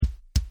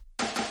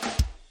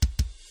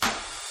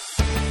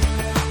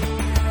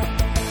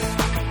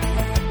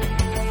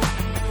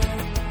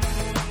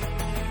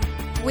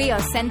We are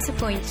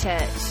Centrepoint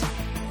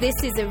Church. This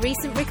is a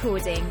recent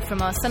recording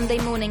from our Sunday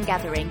morning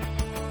gathering.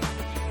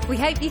 We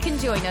hope you can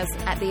join us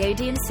at the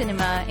Odeon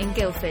Cinema in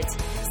Guildford,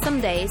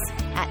 Sundays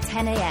at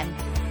 10 a.m.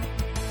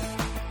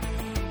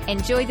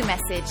 Enjoy the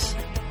message.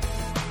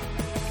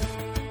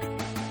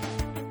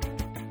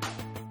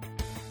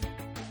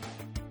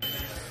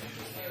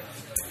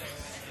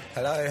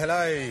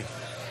 Hello.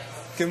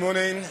 Good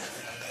morning.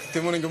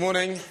 Good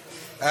morning.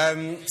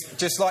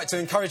 Just like to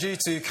encourage you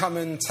to come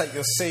and take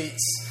your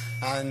seats,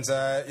 and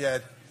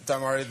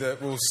don't worry,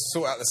 that we'll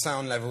sort out the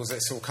sound levels.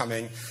 It's all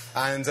coming,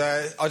 and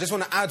I just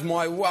want to add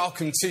my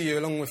welcome to you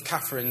along with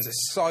Catherine's.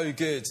 It's so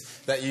good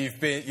that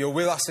you're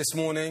with us this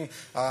morning.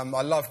 I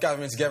love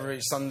gathering together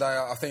each Sunday.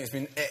 I think it's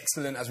been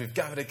excellent as we've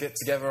gathered to get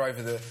together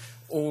over the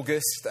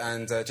August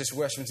and just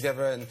worshiping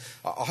together, and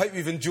I hope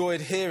you've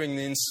enjoyed hearing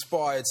the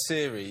Inspired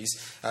series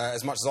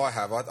as much as I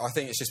have. I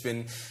think it's just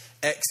been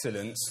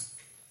excellent.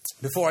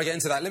 Before I get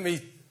into that, let me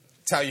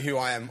tell you who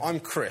I am. I'm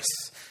Chris,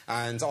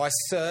 and I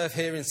serve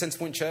here in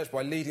Centrepoint Church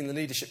by leading the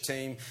leadership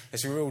team.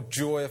 It's a real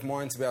joy of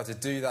mine to be able to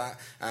do that,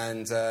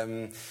 and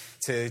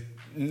to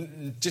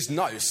just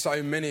know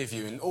so many of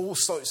you in all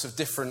sorts of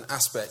different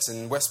aspects.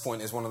 And West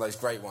Point is one of those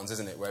great ones,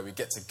 isn't it, where we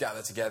get to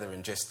gather together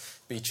and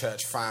just be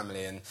church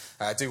family. And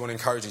I do want to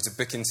encourage you to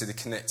book into the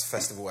Connect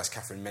Festival, as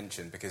Catherine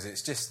mentioned, because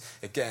it's just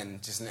an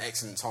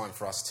excellent time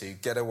for us to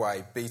get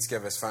away, be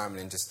together as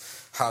family, and just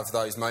have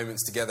those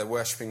moments together,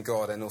 worshipping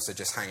God, and also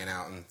just hanging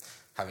out and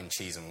having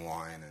cheese and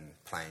wine and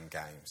playing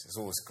games. It's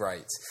always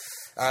great.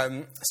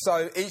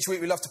 So each week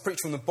we love to preach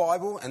from the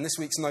Bible, and this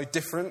week's no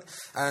different.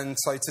 And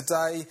so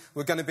today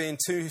we're going to be in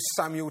 2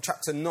 Samuel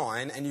chapter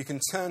 9, and you can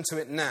turn to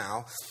it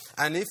now.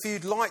 And if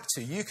you'd like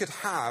to, you could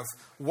have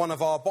one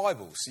of our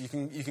Bibles. You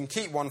can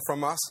keep one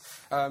from us.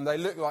 They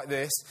look like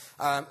this,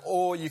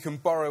 or you can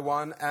borrow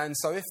one. And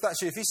so if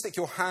that's you, if you stick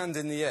your hand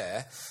in the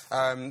air,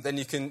 then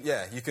you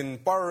can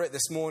borrow it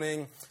this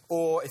morning.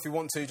 Or if you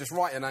want to, just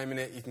write your name in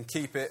it. You can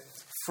keep it.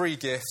 Free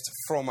gift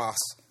from us.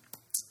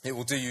 It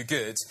will do you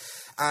good.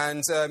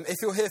 And if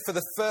you're here for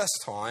the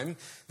first time,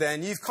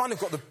 then you've kind of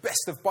got the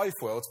best of both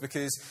worlds,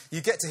 because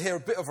you get to hear a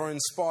bit of our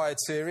Inspired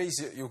series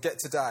you'll get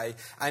today,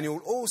 and you'll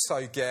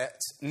also get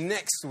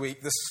next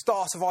week the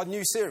start of our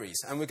new series.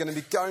 And we're going to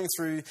be going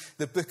through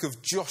the book of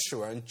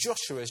Joshua. And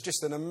Joshua is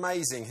just an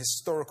amazing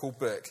historical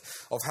book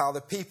of how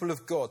the people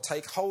of God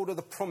take hold of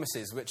the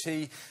promises which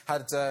he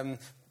had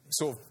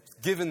sort of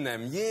given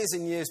them years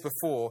and years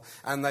before,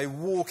 and they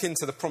walk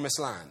into the promised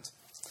land.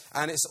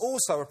 And it's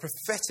also a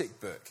prophetic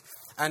book,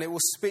 and it will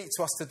speak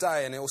to us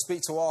today, and it will speak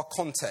to our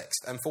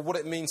context and for what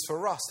it means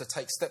for us to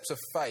take steps of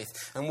faith,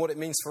 and what it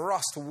means for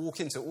us to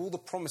walk into all the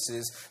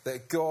promises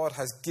that God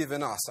has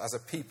given us as a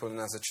people and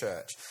as a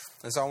church.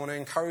 And so I want to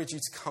encourage you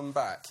to come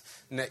back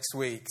next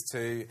week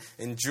to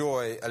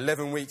enjoy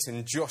 11 weeks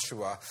in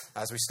Joshua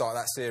as we start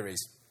that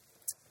series.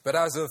 But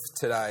as of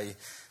today,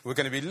 we're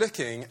going to be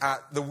looking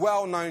at the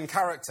well-known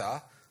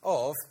character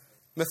of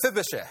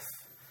Mephibosheth.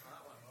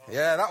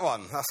 Yeah, that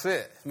one. That's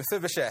it.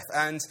 Mephibosheth.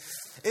 And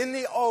in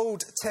the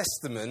Old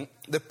Testament,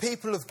 the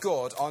people of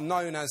God are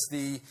known as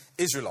the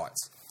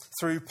Israelites.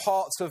 Through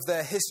parts of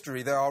their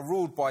history, they are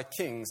ruled by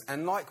kings.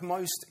 And like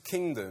most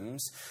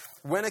kingdoms,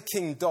 when a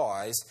king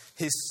dies,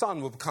 his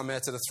son will become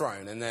heir to the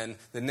throne, and then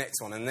the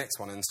next one, and the next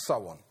one, and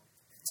so on.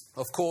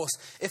 Of course,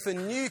 if a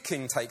new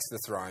king takes the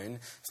throne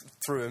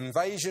through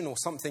invasion or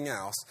something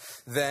else,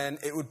 then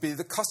it would be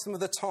the custom of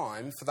the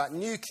time for that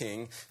new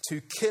king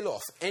to kill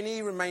off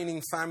any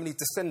remaining family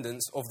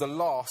descendants of the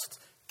last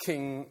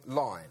king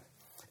line.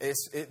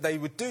 They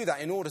would do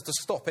that in order to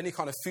stop any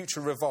kind of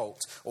future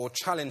revolt or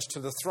challenge to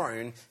the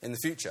throne in the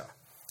future.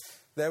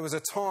 There was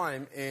a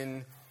time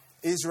in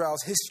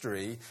Israel's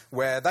history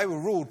where they were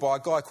ruled by a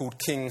guy called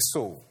King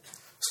Saul.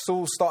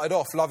 Saul started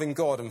off loving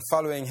God and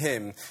following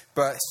him,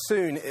 but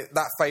soon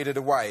that faded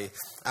away,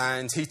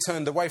 and he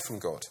turned away from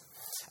God.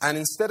 And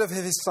instead of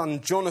his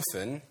son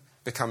Jonathan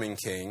becoming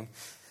king,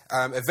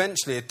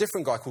 eventually a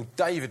different guy called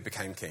David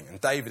became king, and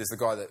David is the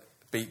guy that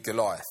beat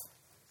Goliath.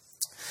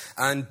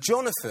 And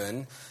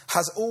Jonathan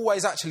has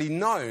always actually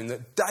known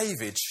that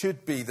David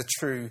should be the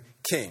true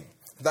king.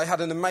 They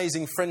had an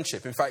amazing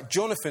friendship. In fact,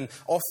 Jonathan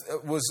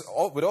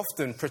would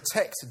often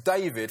protect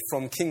David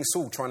from King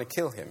Saul trying to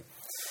kill him.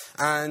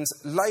 And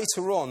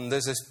later on,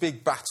 there's this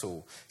big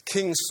battle.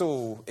 King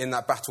Saul in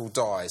that battle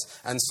dies,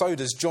 and so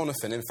does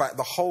Jonathan. In fact,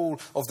 the whole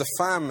of the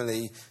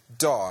family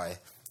die,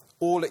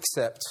 all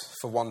except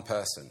for one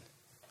person.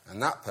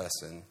 And that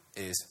person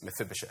is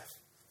Mephibosheth,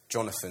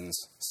 Jonathan's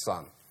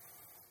son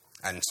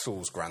and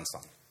Saul's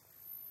grandson.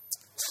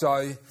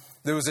 So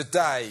there was a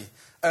day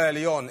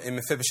early on in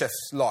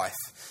Mephibosheth's life,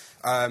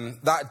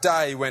 that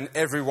day when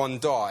everyone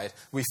died.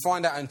 We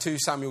find out in 2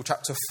 Samuel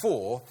chapter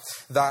 4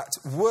 that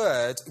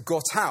word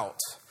got out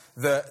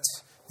that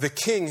the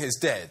king is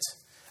dead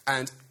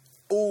and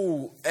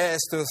all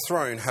heirs to the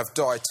throne have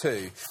died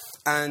too.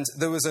 And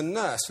there was a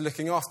nurse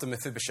looking after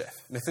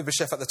Mephibosheth.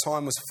 Mephibosheth at the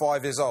time was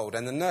 5 years old,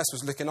 and the nurse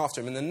was looking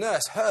after him. And the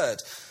nurse heard,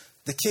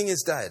 the king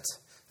is dead.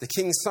 The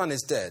king's son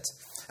is dead.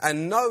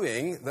 And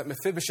knowing that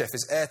Mephibosheth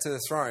is heir to the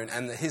throne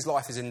and that his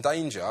life is in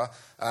danger,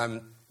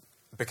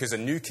 because a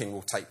new king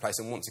will take place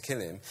and want to kill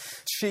him,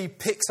 she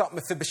picks up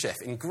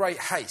Mephibosheth in great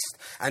haste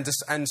and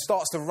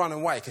starts to run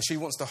away because she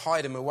wants to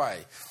hide him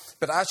away.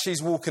 But as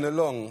she's walking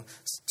along,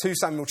 2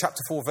 Samuel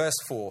chapter 4, verse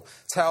 4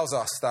 tells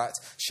us that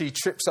she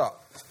trips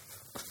up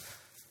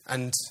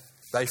and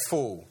they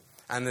fall.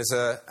 And there's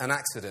an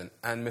accident.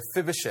 And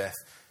Mephibosheth,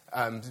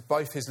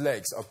 both his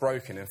legs are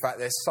broken. In fact,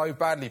 they're so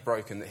badly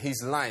broken that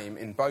he's lame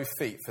in both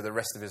feet for the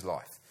rest of his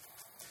life.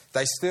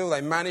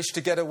 They manage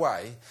to get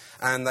away,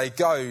 and they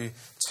go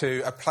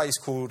to a place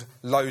called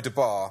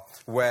Lo-debar,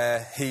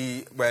 where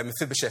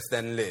Mephibosheth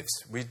then lives.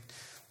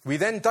 We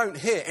then don't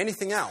hear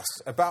anything else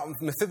about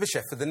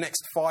Mephibosheth for the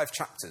next 5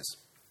 chapters.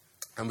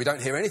 And we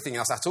don't hear anything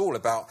else at all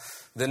about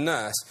the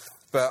nurse.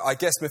 But I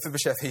guess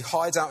Mephibosheth, he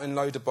hides out in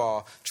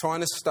Lo-debar, trying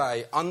to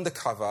stay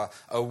undercover,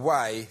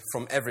 away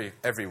from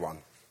everyone.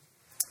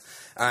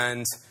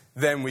 And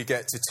then we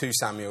get to 2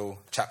 Samuel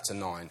chapter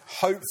 9.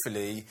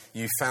 Hopefully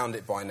you found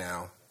it by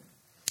now.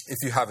 If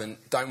you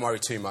haven't, don't worry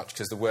too much,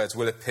 because the words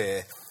will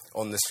appear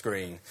on the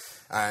screen.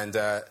 And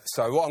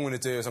so what I'm going to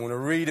do is I'm going to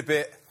read a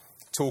bit,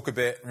 talk a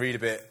bit, read a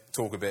bit,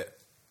 talk a bit,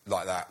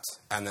 like that.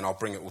 And then I'll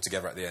bring it all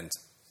together at the end.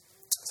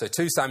 So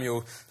 2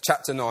 Samuel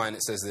chapter 9,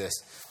 it says this.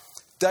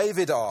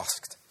 David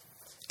asked,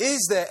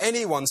 "Is there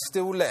anyone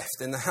still left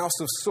in the house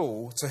of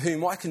Saul to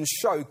whom I can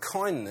show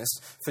kindness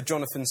for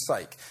Jonathan's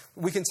sake?"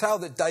 We can tell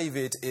that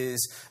David is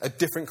a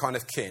different kind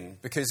of king,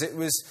 because it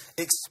was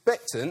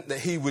expectant that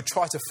he would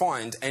try to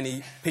find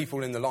any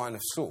people in the line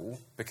of Saul,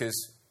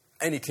 because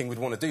any king would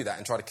want to do that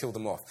and try to kill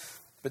them off.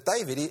 But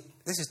David,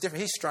 this is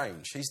different. He's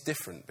strange. He's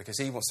different because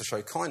he wants to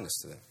show kindness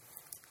to them.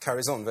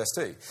 Carries on, verse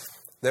 2.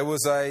 There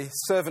was a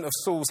servant of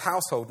Saul's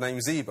household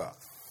named Ziba,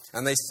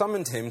 and they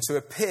summoned him to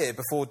appear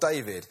before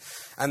David.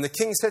 And the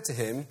king said to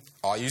him,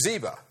 "Are you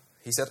Ziba?"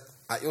 He said,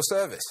 "At your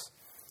service."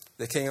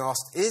 The king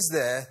asked, "Is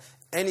there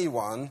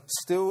anyone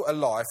still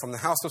alive from the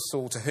house of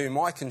Saul to whom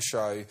I can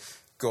show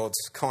God's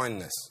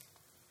kindness?"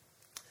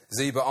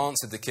 Ziba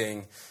answered the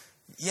king,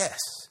 "Yes,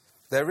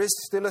 there is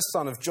still a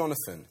son of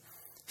Jonathan.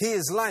 He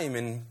is lame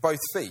in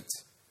both feet."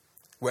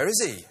 "Where is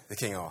he?" the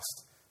king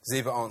asked.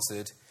 Ziba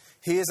answered,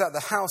 "He is at the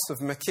house of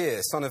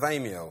Machir, son of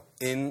Amiel,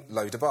 in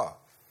Lo-debar."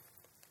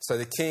 So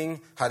the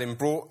king had him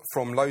brought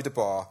from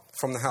Lo-debar,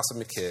 from the house of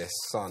Machir,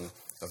 son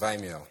of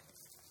Amiel.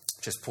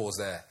 Just pause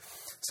there.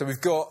 So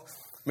we've got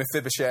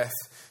Mephibosheth,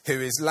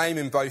 who is lame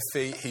in both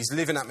feet. He's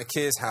living at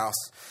Machir's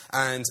house.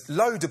 And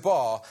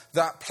Lo-debar,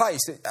 that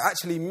place, it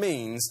actually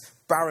means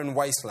barren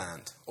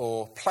wasteland,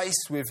 or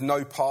place with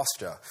no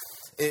pasture.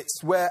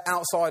 It's where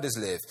outsiders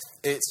live.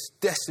 It's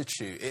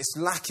destitute. It's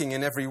lacking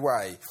in every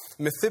way.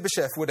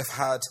 Mephibosheth would have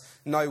had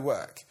no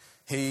work.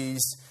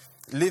 He's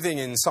living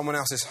in someone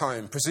else's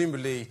home,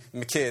 presumably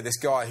Machir, this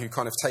guy who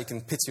kind of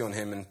taken pity on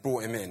him and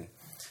brought him in.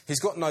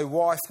 He's got no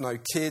wife, no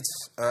kids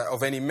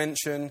of any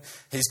mention.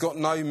 He's got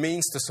no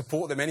means to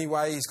support them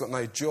anyway. He's got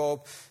no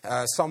job.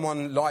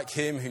 Someone like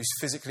him who's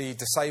physically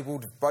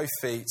disabled with both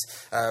feet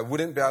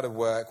wouldn't be able to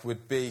work,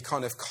 would be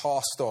kind of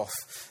cast off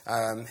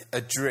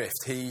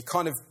adrift. He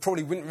kind of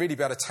probably wouldn't really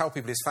be able to tell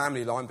people his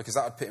family line, because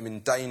that would put him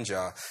in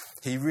danger.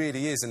 He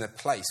really is in a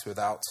place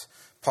without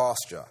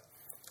pasture.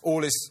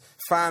 All his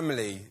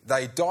family,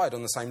 they died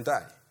on the same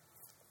day.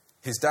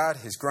 His dad,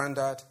 his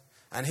granddad,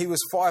 and he was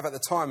 5 at the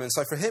time. And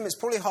so for him, it's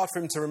probably hard for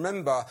him to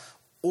remember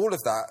all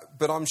of that,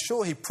 but I'm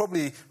sure he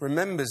probably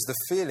remembers the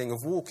feeling of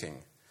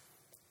walking.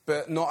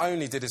 But not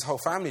only did his whole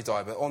family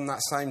die, but on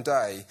that same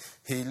day,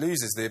 he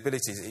loses the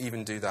ability to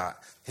even do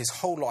that. His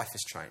whole life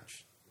has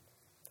changed.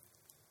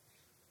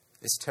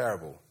 It's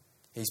terrible.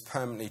 He's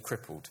permanently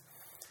crippled.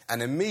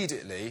 And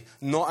immediately,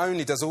 not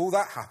only does all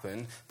that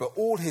happen, but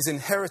all his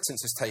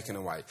inheritance is taken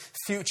away.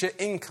 Future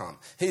income,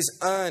 his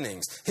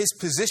earnings, his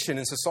position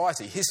in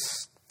society, his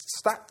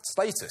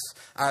status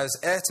as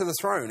heir to the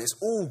throne, it's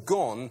all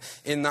gone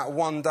in that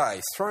one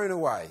day, thrown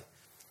away.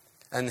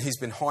 And he's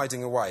been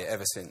hiding away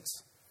ever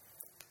since.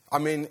 I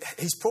mean,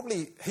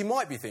 he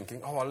might be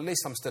thinking, "Oh, at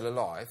least I'm still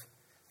alive."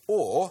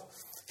 Or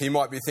he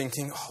might be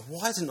thinking, "Oh,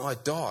 why didn't I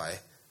die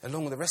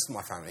along with the rest of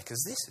my family?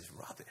 Because this is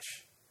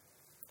rubbish."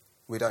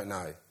 We don't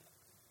know.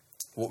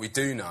 What we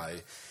do know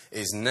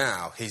is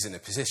now he's in a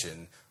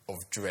position of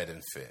dread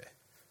and fear,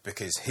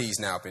 because he's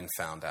now been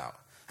found out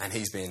and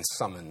he's being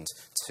summoned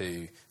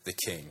to the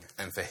king.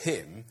 And for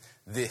him,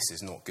 this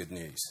is not good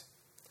news.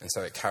 And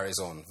so it carries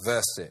on.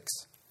 Verse 6.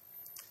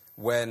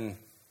 When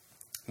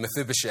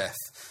Mephibosheth,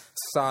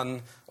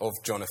 son of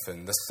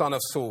Jonathan, the son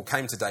of Saul,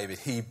 came to David,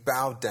 he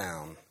bowed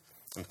down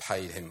and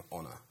paid him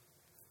honour.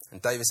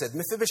 And David said,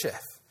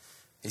 "Mephibosheth."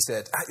 He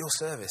said, "At your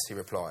service," he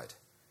replied.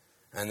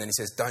 And then he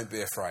says, "Don't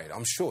be afraid."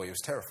 I'm sure he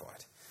was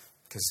terrified,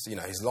 because,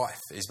 his life,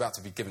 he's about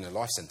to be given a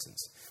life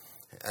sentence.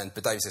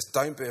 But David says,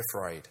 "Don't be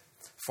afraid,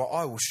 for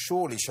I will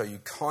surely show you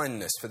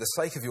kindness for the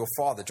sake of your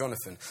father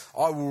Jonathan.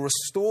 I will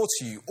restore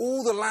to you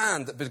all the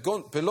land that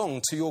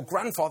belonged to your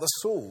grandfather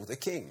Saul, the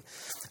king,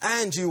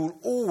 and you will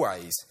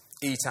always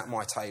eat at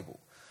my table."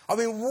 I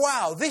mean,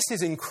 wow, this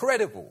is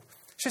incredible.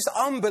 It's just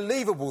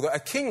unbelievable that a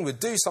king would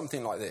do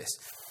something like this.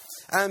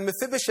 And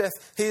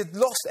Mephibosheth, he had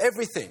lost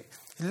everything.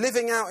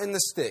 Living out in the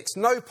sticks,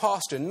 no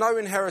pasture, no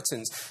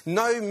inheritance,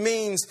 no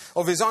means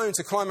of his own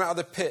to climb out of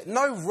the pit,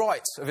 no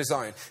rights of his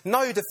own,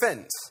 no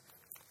defence.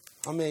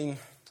 I mean,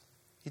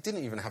 he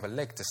didn't even have a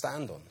leg to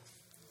stand on.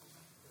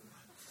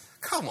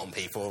 Come on,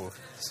 people.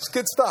 It's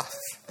good stuff.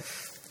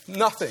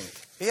 Nothing.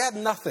 He had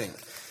nothing.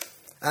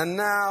 And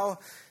now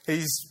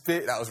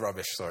that was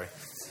rubbish, sorry.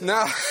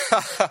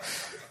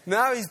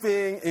 Now he's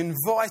being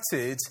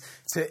invited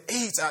to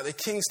eat at the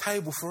king's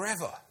table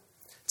forever.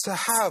 To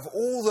have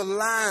all the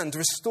land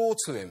restored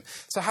to him.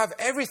 To have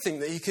everything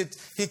that he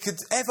could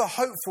ever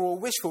hope for or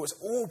wish for. It's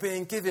all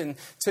being given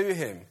to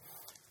him.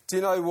 Do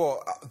you know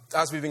what?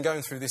 As we've been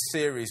going through this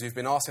series, we've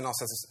been asking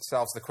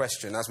ourselves the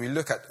question, as we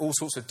look at all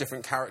sorts of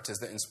different characters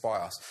that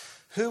inspire us,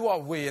 who are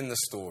we in the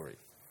story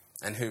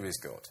and who is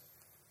God?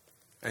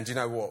 And do you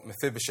know what?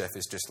 Mephibosheth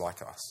is just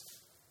like us.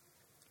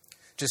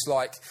 Just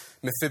like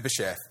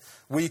Mephibosheth,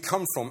 we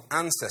come from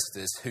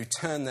ancestors who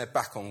turned their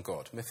back on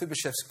God.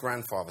 Mephibosheth's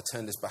grandfather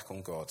turned his back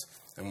on God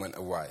and went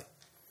away.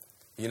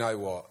 You know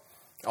what?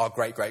 Our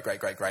great,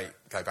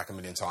 go back a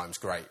million times,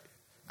 great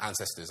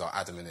ancestors are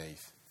Adam and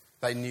Eve.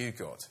 They knew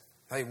God.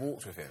 They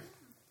walked with him.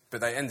 But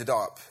they ended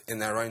up in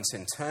their own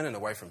sin, turning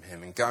away from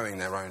him and going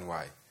their own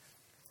way.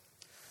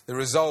 The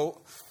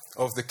result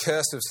of the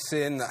curse of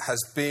sin that has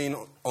been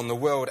on the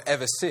world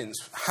ever since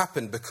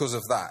happened because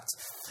of that.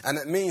 And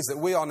it means that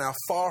we are now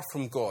far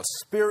from God,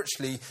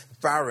 spiritually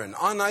barren,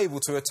 unable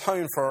to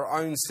atone for our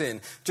own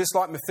sin. Just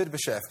like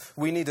Mephibosheth,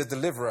 we need a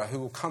deliverer who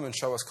will come and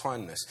show us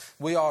kindness.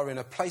 We are in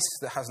a place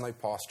that has no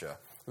pasture.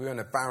 We're in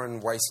a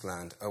barren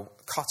wasteland,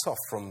 cut off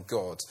from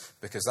God,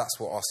 because that's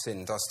what our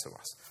sin does to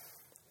us.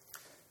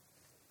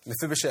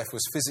 Mephibosheth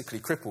was physically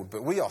crippled,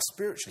 but we are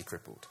spiritually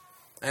crippled.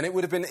 And it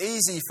would have been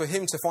easy for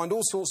him to find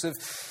all sorts of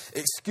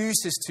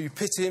excuses to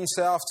pity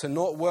himself, to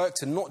not work,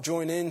 to not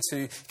join in,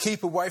 to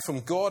keep away from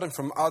God and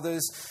from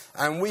others.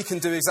 And we can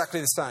do exactly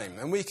the same.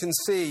 And we can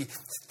see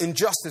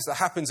injustice that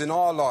happens in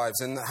our lives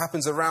and that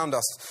happens around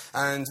us.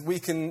 And we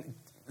can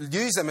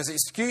use them as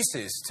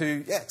excuses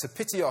to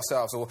pity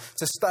ourselves or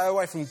to stay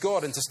away from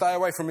God and to stay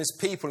away from his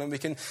people. And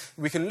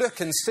we can look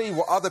and see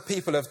what other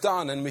people have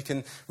done, and we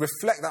can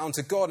reflect that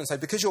onto God and say,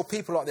 because you're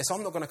people like this,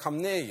 I'm not going to come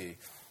near you.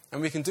 And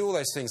we can do all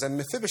those things. And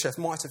Mephibosheth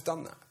might have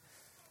done that.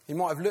 He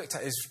might have looked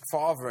at his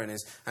father and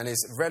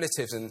his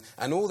relatives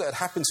and all that had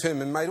happened to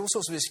him and made all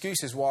sorts of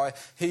excuses why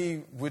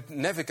he would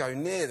never go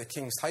near the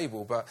king's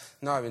table. But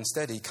no,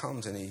 instead he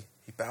comes and he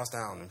bows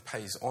down and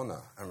pays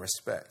honour and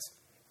respect.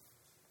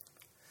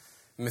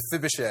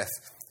 Mephibosheth,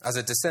 as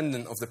a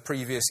descendant of the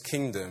previous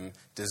kingdom,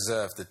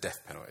 deserved the death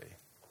penalty.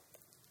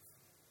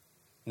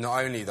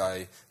 Not only,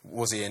 though,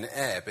 was he an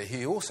heir, but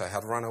he also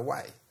had run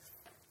away.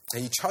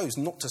 He chose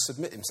not to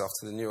submit himself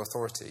to the new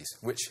authorities,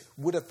 which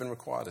would have been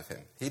required of him.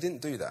 He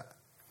didn't do that.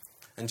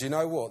 And do you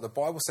know what? The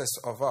Bible says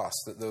of us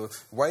that the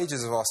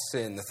wages of our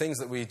sin, the things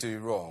that we do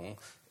wrong,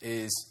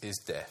 is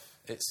death.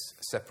 It's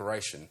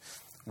separation.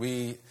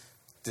 We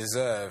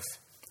deserve,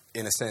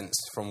 in a sense,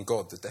 from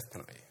God, the death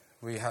penalty.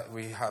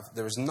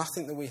 There is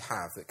nothing that we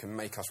have that can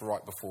make us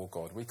right before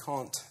God. We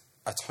can't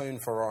atone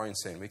for our own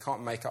sin. We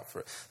can't make up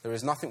for it. There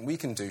is nothing we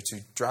can do to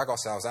drag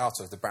ourselves out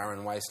of the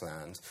barren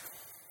wasteland.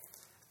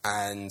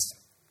 And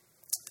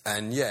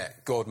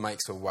yet, God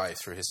makes a way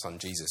through his son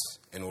Jesus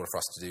in order for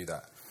us to do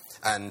that.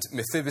 And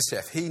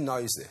Mephibosheth, he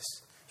knows this.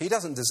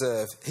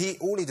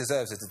 All he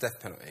deserves is the death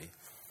penalty.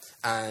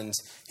 And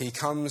he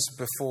comes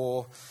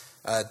before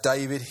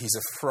David. He's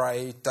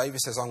afraid. David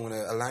says, I'm going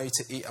to allow you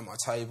to eat at my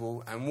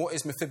table. And what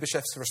is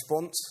Mephibosheth's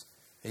response?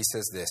 He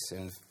says this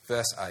in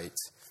verse 8.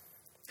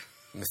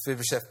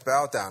 Mephibosheth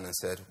bowed down and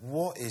said,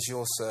 what is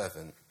your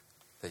servant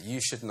that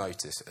you should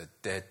notice a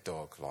dead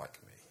dog like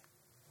me?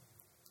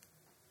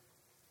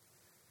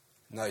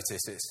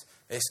 Notice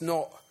it's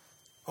not,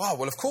 oh,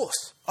 well, of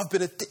course, I've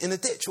been in a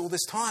ditch all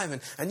this time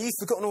and you've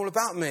forgotten all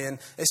about me. And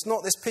it's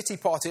not this pity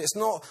party. It's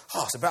not,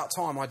 it's about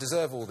time, I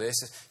deserve all this,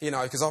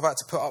 because I've had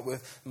to put up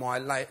with my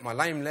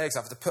lame legs.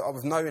 I've had to put up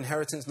with no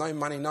inheritance, no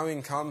money, no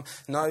income,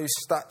 no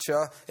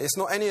stature. It's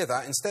not any of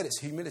that. Instead,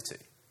 it's humility.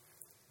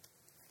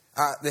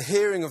 At the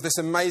hearing of this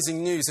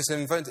amazing news, this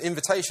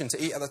invitation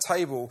to eat at the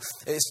table,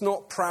 it's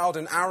not proud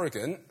and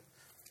arrogant,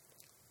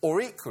 or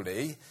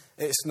equally,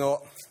 it's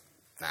not,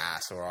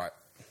 it's all right.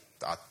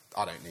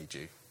 I don't need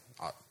you.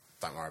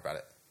 Don't worry about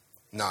it.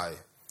 No,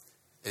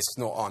 it's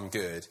not I'm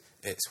good.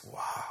 It's,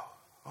 wow,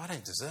 I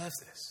don't deserve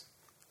this.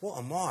 What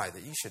am I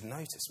that you should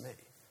notice me?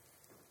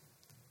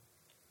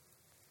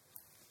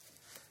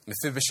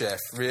 Mephibosheth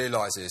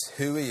realises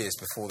who he is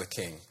before the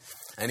king.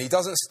 And he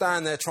doesn't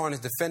stand there trying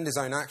to defend his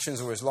own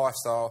actions or his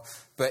lifestyle,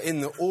 but in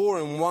the awe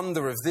and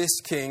wonder of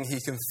this king, he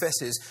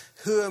confesses,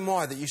 who am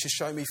I that you should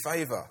show me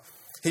favour?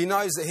 He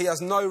knows that he has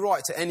no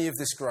right to any of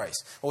this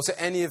grace or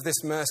to any of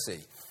this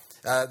mercy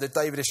that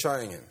David is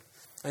showing him.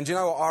 And you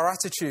know what? Our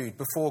attitude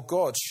before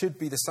God should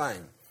be the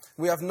same.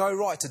 We have no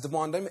right to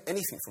demand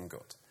anything from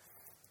God.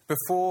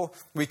 Before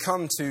we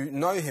come to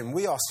know him,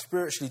 we are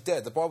spiritually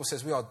dead. The Bible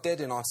says we are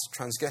dead in our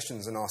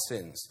transgressions and our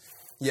sins.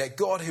 Yet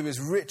God, who is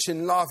rich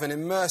in love and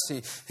in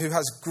mercy, who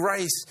has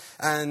grace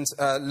and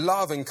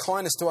love and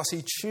kindness to us,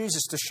 he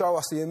chooses to show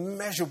us the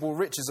immeasurable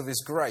riches of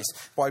his grace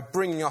by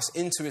bringing us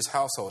into his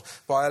household,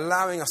 by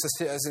allowing us to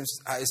sit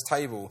at his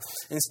table.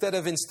 Instead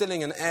of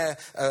instilling an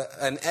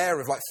air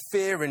of like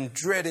fear and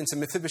dread into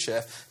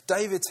Mephibosheth,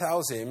 David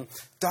tells him,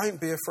 don't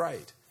be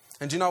afraid.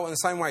 And you know what, in the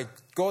same way,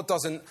 God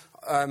doesn't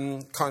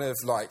kind of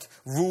like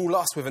rule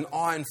us with an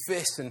iron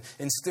fist and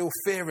instill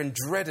fear and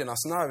dread in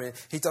us. No,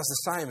 he does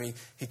the same.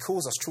 He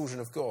calls us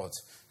children of God,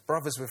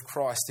 brothers with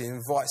Christ. He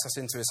invites us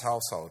into his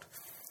household.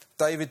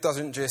 David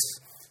doesn't just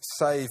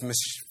save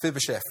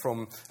Mephibosheth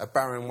from a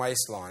barren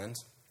wasteland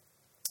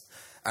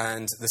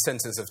and the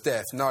sentence of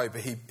death. No,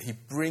 but he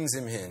brings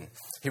him in.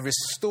 He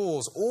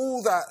restores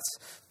all that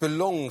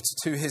belonged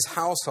to his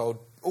household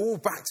all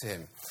back to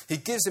him. He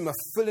gives him a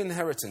full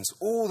inheritance,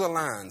 all the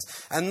land.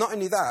 And not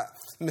only that,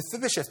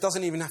 Mephibosheth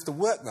doesn't even have to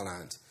work the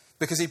land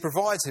because he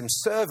provides him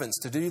servants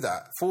to do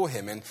that for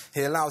him, and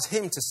he allows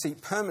him to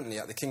seat permanently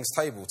at the king's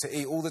table to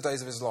eat all the days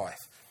of his life.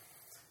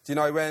 Do you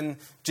know, when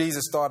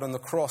Jesus died on the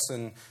cross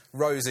and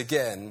rose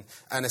again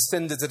and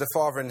ascended to the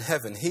Father in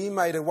heaven, he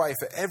made a way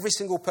for every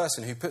single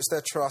person who puts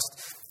their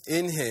trust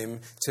in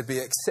him to be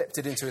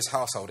accepted into his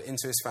household,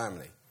 into his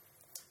family.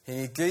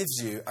 He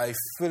gives you a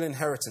full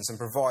inheritance and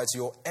provides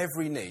your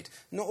every need,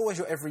 not always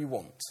your every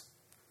want.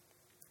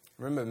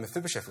 Remember,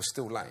 Mephibosheth was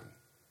still lame.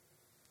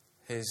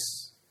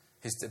 His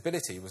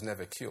debility was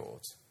never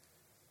cured.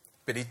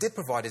 But he did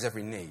provide his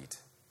every need.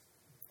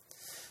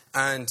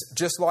 And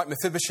just like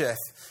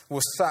Mephibosheth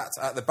was sat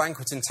at the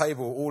banqueting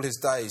table all his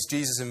days,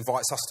 Jesus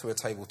invites us to a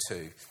table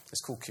too.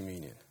 It's called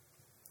communion.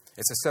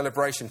 It's a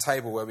celebration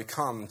table where we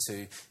come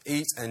to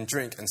eat and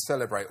drink and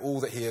celebrate all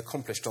that he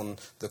accomplished on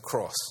the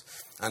cross.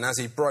 And as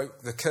he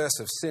broke the curse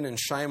of sin and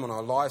shame on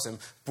our lives and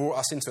brought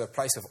us into a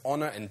place of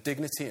honour and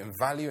dignity and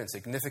value and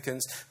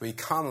significance, we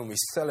come and we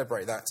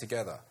celebrate that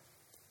together.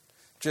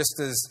 Just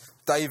as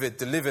David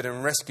delivered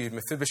and rescued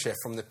Mephibosheth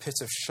from the pit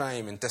of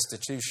shame and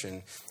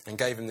destitution and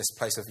gave him this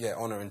place of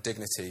honour and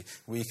dignity,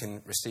 we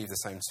can receive the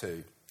same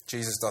too.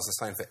 Jesus does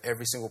the same for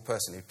every single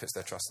person who puts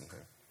their trust in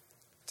him.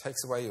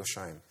 Takes away your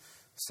shame,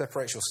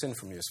 separates your sin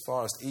from you as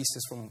far as the east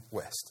is from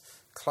west,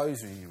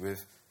 clothes you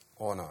with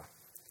honour,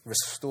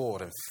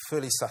 restored and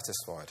fully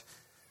satisfied.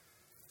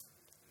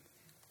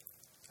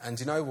 And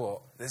you know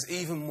what? There's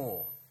even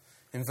more.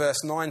 In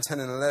verse 9, 10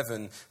 and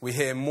 11, we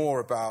hear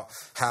more about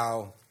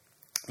how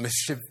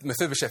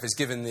Mephibosheth is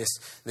given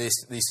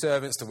these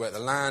servants to work the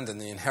land and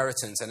the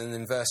inheritance. And then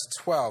in verse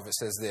 12 it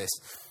says this: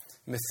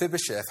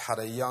 Mephibosheth had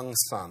a young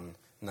son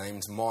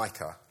named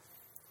Micah.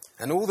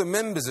 And all the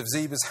members of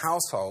Ziba's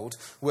household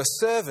were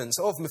servants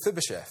of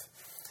Mephibosheth.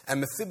 And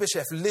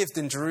Mephibosheth lived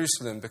in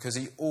Jerusalem because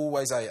he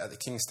always ate at the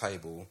king's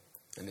table.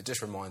 And it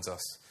just reminds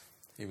us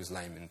he was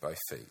lame in both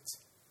feet.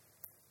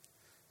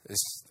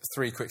 There's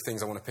three quick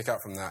things I want to pick up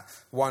from that.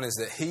 One is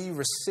that he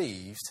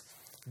received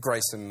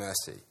grace and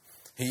mercy.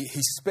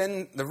 He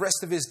spent the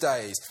rest of his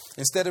days,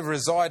 instead of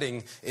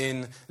residing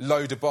in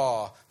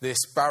Lodabar, this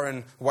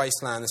barren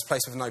wasteland, this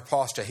place of no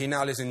pasture, he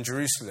now lives in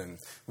Jerusalem,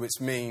 which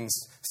means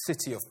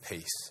city of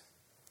peace.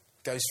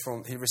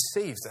 He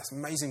receives that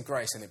amazing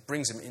grace and it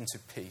brings him into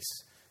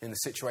peace in the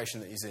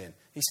situation that he's in.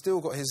 He's still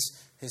got his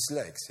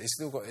legs, he's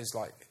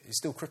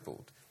still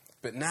crippled,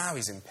 but now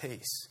he's in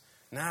peace.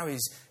 Now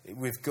he's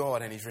with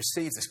God and he's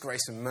received this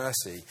grace and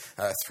mercy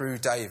through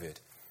David.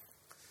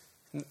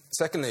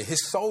 Secondly,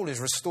 his soul is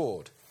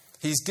restored.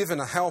 He's given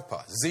a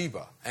helper,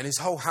 Ziba, and his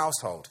whole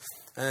household.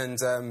 And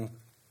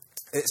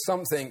it's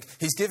something,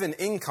 he's given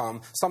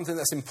income, something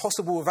that's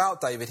impossible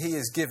without David. He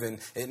is given,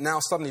 it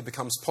now suddenly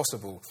becomes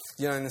possible.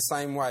 You know, in the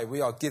same way,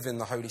 we are given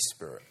the Holy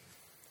Spirit.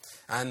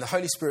 And the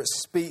Holy Spirit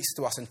speaks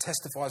to us and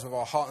testifies with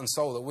our heart and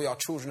soul that we are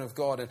children of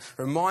God and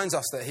reminds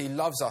us that he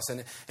loves us,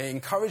 and it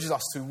encourages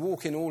us to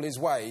walk in all his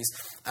ways.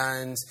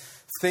 And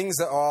things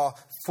that are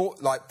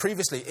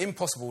previously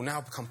impossible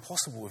now become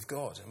possible with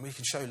God. And we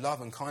can show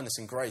love and kindness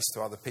and grace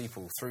to other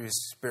people through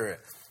his Spirit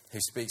who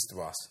speaks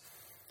to us.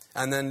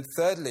 And then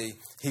thirdly,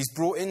 he's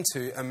brought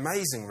into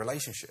amazing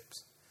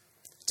relationships.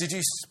 Did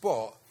you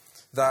spot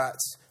that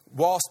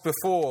whilst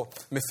before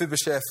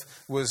Mephibosheth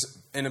was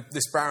in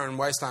this barren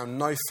wasteland,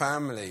 no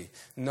family,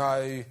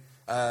 no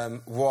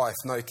wife,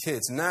 no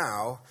kids,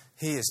 now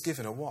he is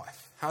given a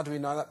wife. How do we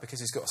know that? Because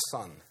he's got a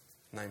son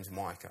named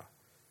Micah.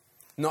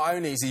 Not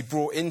only is he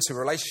brought into a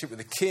relationship with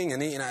the king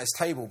and eating at his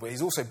table, but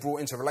he's also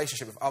brought into a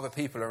relationship with other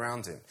people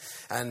around him.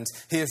 And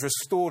he is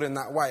restored in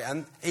that way.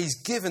 And he's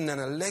given then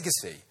a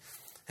legacy.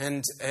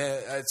 And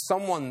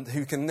someone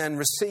who can then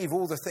receive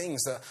all the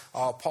things that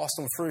are passed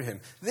on through him.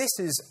 This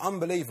is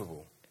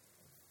unbelievable.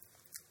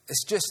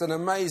 It's just an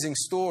amazing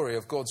story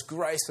of God's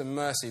grace and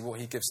mercy, what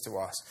he gives to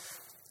us.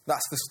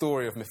 That's the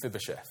story of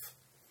Mephibosheth.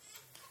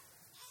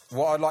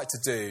 What I'd like to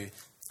do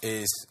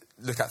is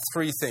look at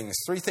three things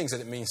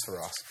that it means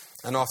for us.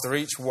 And after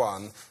each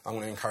one, I'm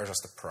going to encourage us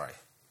to pray.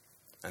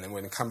 And then we're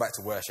going to come back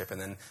to worship. And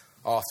then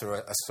after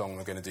a song,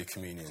 we're going to do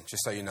communion,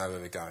 just so you know where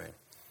we're going.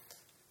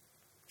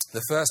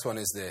 The first one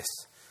is this.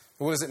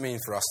 What does it mean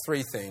for us?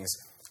 Three things.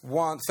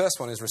 First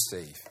one is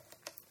receive.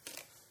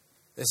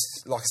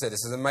 Like I said,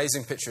 this is an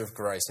amazing picture of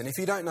grace. And if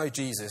you don't know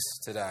Jesus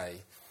today,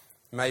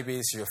 maybe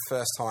this is your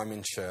first time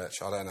in church,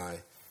 I don't know.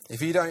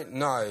 If you don't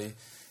know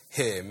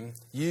him,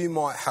 you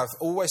might have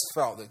always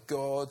felt that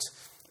God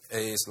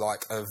is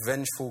like a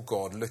vengeful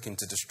God looking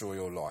to destroy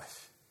your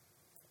life.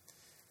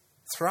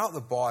 Throughout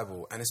the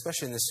Bible, and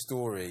especially in this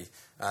story,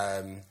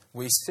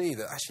 we see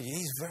that actually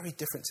he's very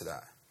different to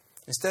that.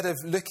 Instead of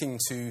looking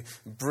to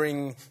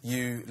bring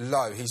you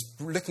low, he's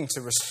looking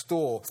to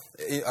restore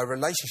a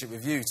relationship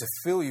with you, to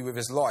fill you with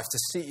his life, to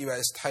seat you at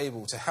his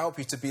table, to help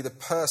you to be the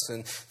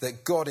person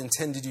that God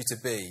intended you to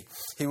be.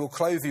 He will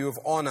clothe you with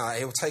honour.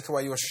 He will take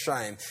away your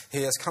shame.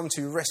 He has come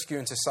to rescue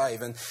and to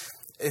save. And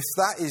if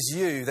that is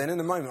you, then in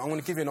a moment, I'm going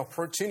to give you an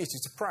opportunity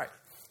to pray,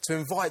 to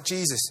invite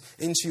Jesus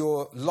into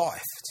your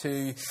life,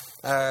 to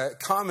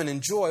come and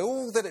enjoy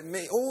all that it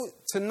means,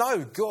 to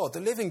know God, the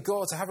living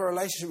God, to have a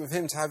relationship with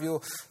him, to have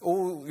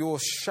all your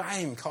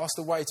shame cast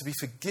away, to be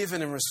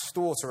forgiven and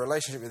restored to a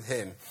relationship with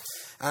him.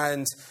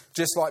 And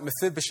just like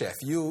Mephibosheth,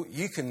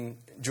 you can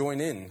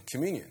join in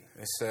communion.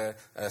 It's a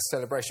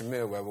celebration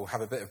meal where we'll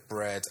have a bit of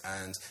bread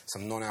and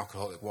some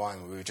non-alcoholic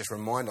wine, where we just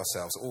remind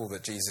ourselves all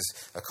that Jesus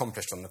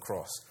accomplished on the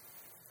cross.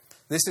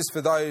 This is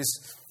for those,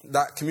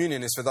 that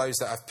communion is for those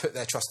that have put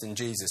their trust in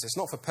Jesus. It's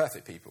not for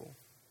perfect people.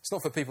 It's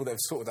not for people that have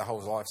sorted their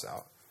whole lives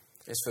out.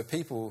 It's for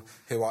people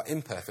who are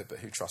imperfect but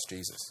who trust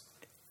Jesus.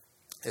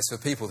 It's for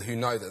people who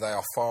know that they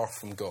are far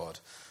from God,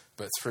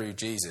 but through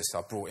Jesus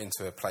are brought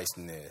into a place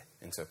near,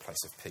 into a place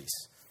of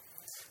peace.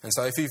 And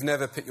so if you've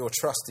never put your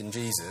trust in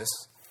Jesus,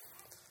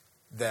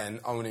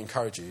 then I want to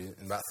encourage you,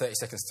 in about 30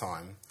 seconds'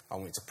 time, I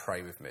want you to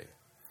pray with me.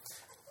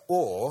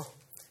 Or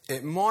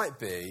it might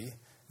be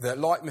that,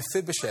 like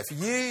Mephibosheth,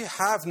 you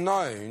have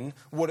known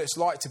what it's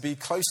like to be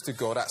close to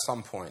God at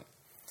some point.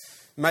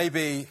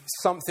 Maybe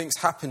something's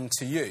happened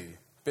to you,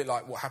 a bit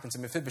like what happened to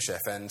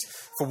Mephibosheth, and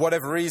for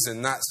whatever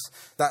reason,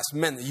 that's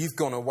meant that you've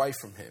gone away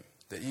from him,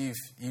 that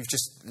you've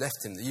just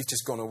left him, that you've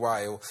just gone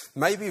away, or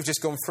maybe you've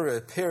just gone through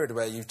a period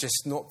where you've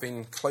just not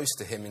been close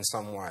to him in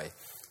some way.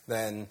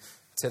 Then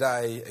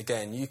today,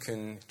 again, you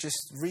can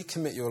just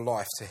recommit your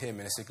life to him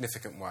in a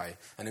significant way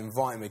and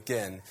invite him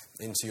again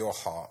into your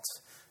heart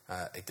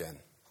again.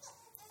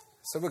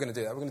 So we're going to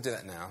do that. We're going to do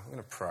that now. We're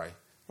going to pray.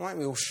 Why don't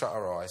we all shut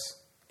our eyes?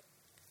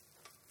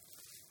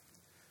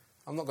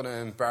 I'm not going to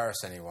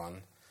embarrass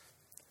anyone,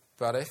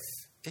 but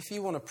if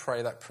you want to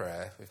pray that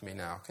prayer with me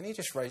now, can you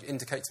just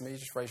indicate to me,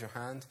 just raise your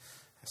hand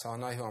so I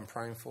know who I'm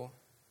praying for?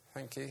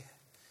 Thank you.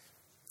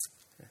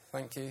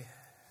 Thank you.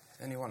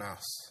 Anyone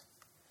else?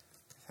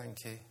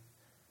 Thank you.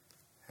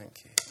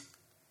 Thank you.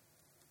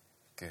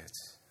 Good.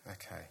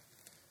 Okay.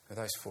 Are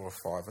those 4 or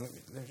 5?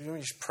 Let me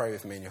just pray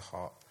with me in your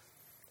heart.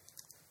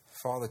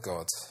 Father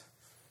God,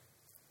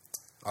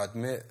 I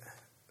admit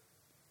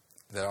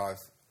that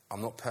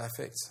I'm not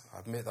perfect. I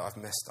admit that I've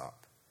messed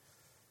up.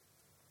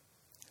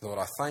 Lord,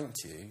 I thank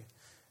you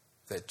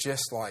that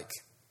just like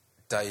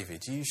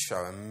David, you show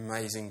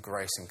amazing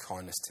grace and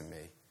kindness to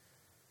me.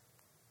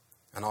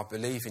 And I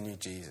believe in you,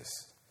 Jesus.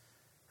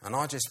 And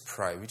I just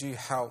pray, would you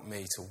help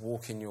me to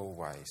walk in your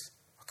ways?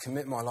 I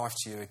commit my life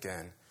to you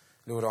again.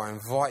 Lord, I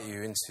invite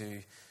you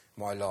into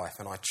my life,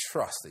 and I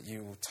trust that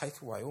you will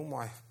take away all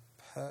my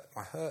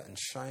hurt and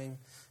shame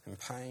and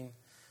pain.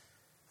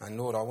 And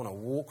Lord, I want to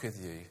walk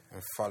with you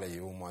and follow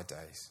you all my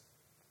days.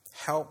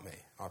 Help me,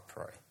 I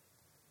pray.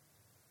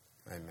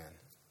 Amen.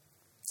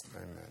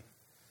 Amen.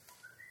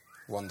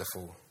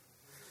 Wonderful.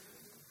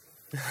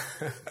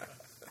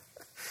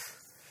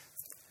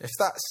 If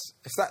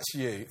that's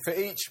you, for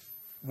each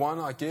one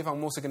I give,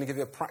 I'm also going to give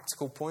you a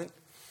practical point.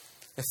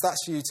 If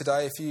that's you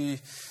today, if you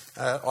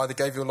either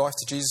gave your life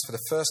to Jesus for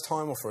the first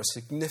time or for a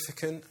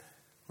significant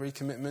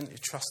recommitment, you're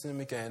trusting him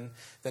again,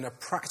 then a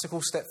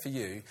practical step for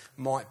you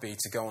might be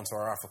to go onto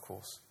our Alpha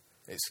course.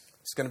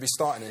 It's going to be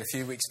starting in a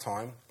few weeks'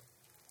 time.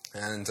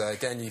 And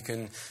again, you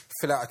can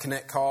fill out a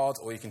Connect card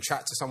or you can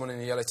chat to someone in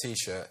a yellow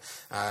T-shirt.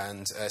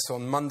 And so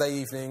on Monday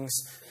evenings,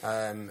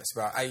 it's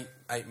about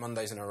eight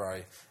Mondays in a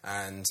row.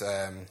 And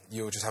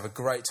you'll just have a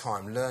great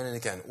time learning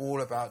again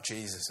all about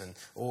Jesus and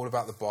all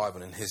about the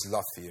Bible and his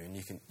love for you. And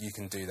you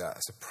can do that.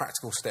 It's a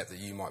practical step that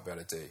you might be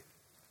able to do.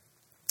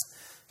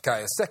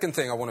 Okay, the second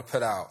thing I want to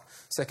put out,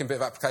 second bit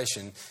of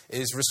application,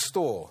 is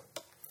restore.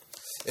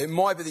 It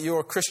might be that you're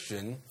a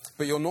Christian,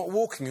 but you're not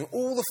walking in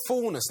all the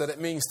fullness that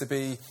it means to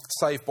be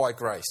saved by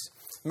grace.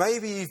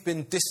 Maybe you've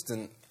been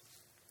distant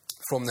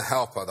from the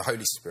Helper, the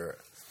Holy Spirit.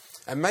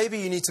 And maybe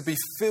you need to be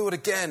filled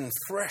again,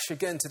 fresh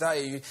again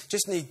today. You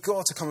just need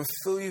God to come and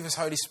fill you with his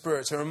Holy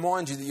Spirit to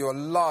remind you that you're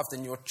loved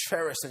and you're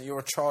cherished and you're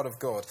a child of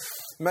God.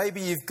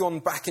 Maybe you've gone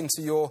back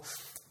into your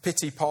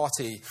pity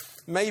party.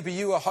 Maybe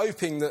you were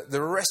hoping that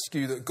the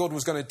rescue that God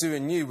was going to do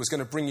in you was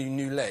going to bring you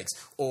new legs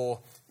or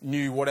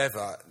new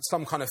whatever,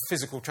 some kind of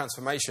physical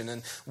transformation.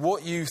 And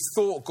what you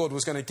thought God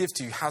was going to give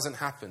to you hasn't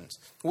happened.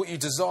 What you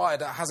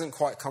desired, that hasn't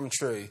quite come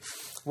true.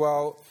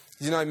 Well,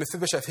 you know,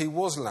 Mephibosheth, he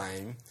was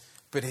lame,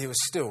 but he was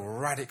still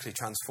radically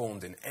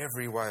transformed in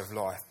every way of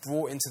life,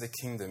 brought into the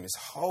kingdom. His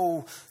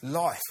whole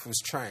life was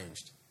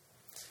changed.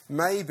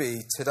 maybe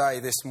today,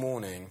 this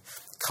morning,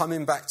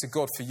 coming back to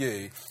God for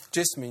you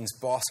just means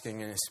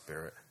basking in His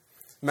Spirit.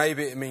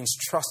 Maybe it means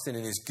trusting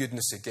in His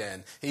goodness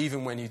again,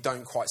 even when you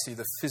don't quite see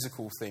the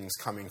physical things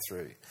coming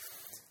through.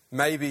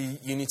 Maybe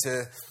you need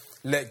to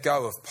let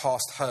go of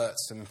past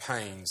hurts and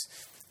pains.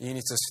 You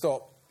need to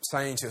stop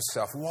saying to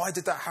yourself, why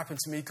did that happen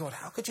to me, God?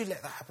 How could you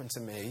let that happen to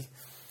me?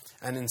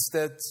 And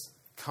instead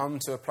come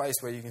to a place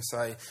where you can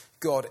say,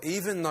 God,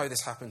 even though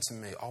this happened to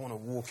me, I want to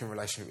walk in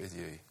relationship with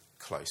you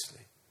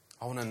closely.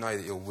 I want to know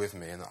that you're with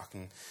me and that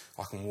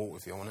I can walk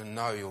with you. I want to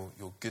know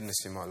your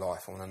goodness in my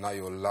life. I want to know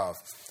your love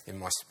in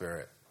my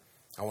spirit.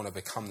 I want to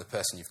become the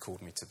person you've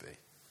called me to be.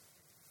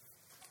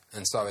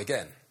 And so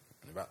again,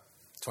 in about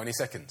 20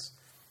 seconds,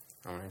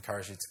 I'm going to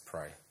encourage you to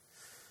pray.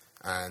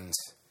 And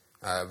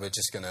we're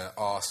just going to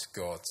ask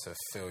God to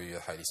fill you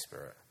with the Holy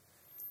Spirit.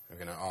 We're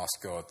going to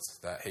ask God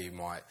that He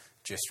might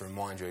just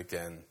remind you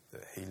again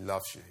that He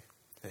loves you,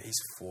 that He's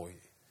for you.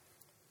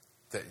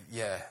 That,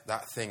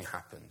 that thing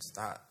happened,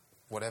 that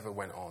whatever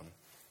went on,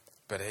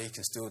 but He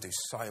can still do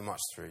so much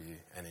through you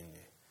and in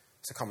you.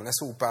 So come on,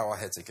 let's all bow our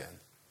heads again.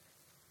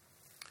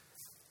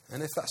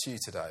 And if that's you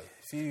today,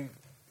 if you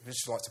would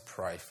just like to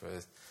pray for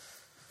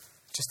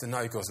just to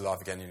know God's love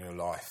again in your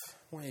life,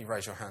 why don't you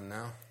raise your hand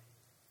now?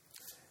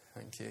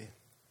 Thank you.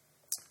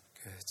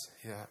 Good.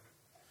 Yeah.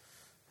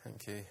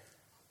 Thank you.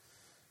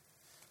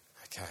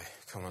 Okay,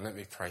 come on, let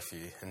me pray for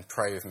you and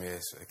pray with me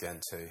again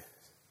too.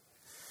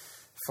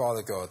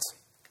 Father God,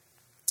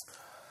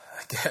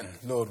 again,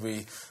 Lord,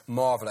 we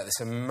marvel at this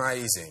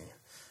amazing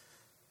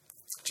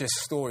just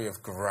story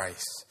of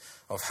grace,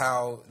 of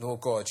how,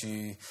 Lord God,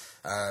 you,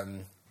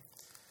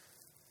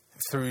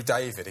 through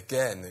David,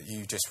 again, that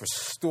you just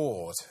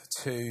restored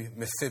to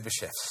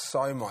Mephibosheth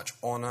so much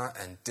honour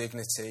and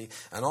dignity.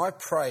 And I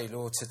pray,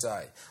 Lord,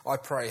 today, I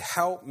pray,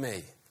 help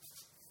me.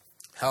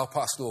 Help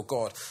us, Lord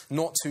God,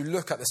 not to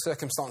look at the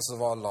circumstances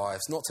of our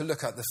lives, not to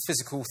look at the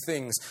physical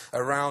things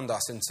around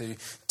us and to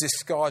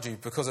discard you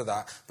because of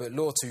that, but,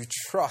 Lord, to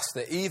trust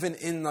that even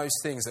in those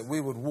things that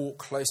we would walk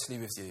closely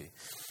with you.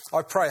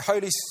 I pray,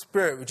 Holy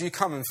Spirit, would you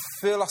come and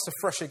fill us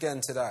afresh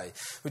again today?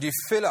 Would you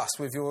fill us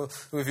with your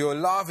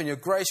love and your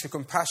grace, your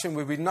compassion?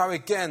 Would we know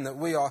again that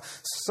we are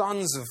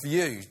sons of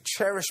you,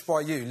 cherished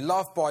by you,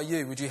 loved by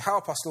you? Would you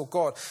help us, Lord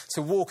God,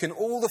 to walk in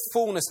all the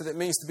fullness that it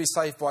means to be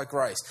saved by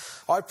grace?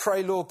 I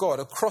pray, Lord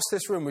God, across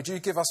this room, would you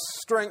give us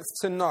strength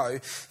to know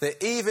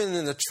that even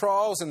in the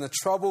trials and the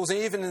troubles,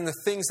 even in the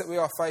things that we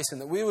are facing,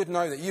 that we would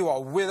know that you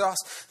are with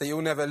us, that you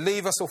will never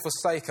leave us or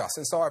forsake us.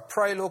 And so I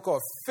pray, Lord God,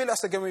 fill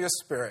us again with your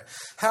Spirit.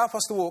 Help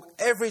us to walk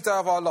every day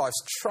of our lives,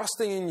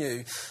 trusting in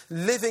you,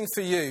 living for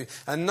you,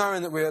 and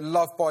knowing that we are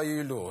loved by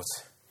you, Lord.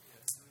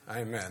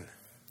 Amen.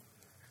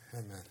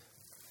 Amen.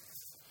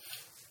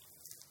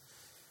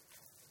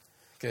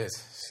 Good.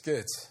 It's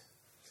good.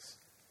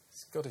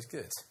 God is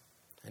good,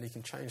 and He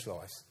can change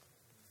lives.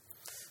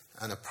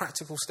 And a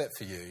practical step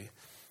for you,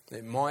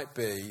 it might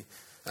be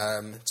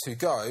to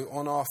go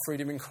on our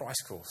Freedom in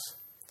Christ course.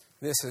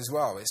 This as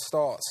well, it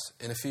starts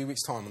in a few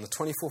weeks' time on the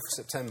 24th of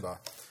September.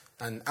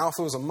 And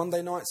Alpha is on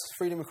Monday nights,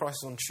 Freedom in Christ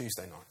is on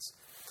Tuesday nights.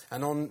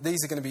 And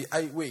these are going to be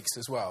 8 weeks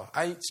as well.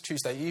 8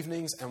 Tuesday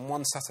evenings and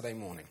 1 Saturday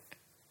morning.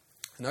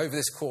 And over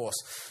this course,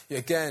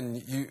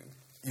 again,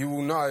 you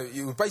will know,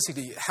 it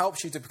basically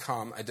helps you to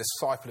become a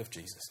disciple of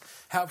Jesus.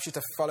 Helps you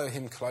to follow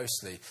Him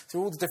closely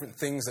through all the different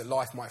things that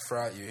life might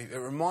throw at you. It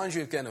reminds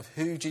you again of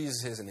who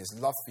Jesus is and His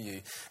love for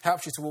you.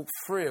 Helps you to walk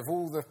free of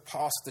all the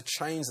past, the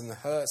chains and the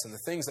hurts and the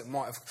things that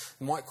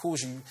might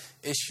cause you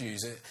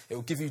issues. It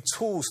will give you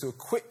tools to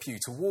equip you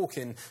to walk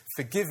in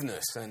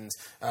forgiveness and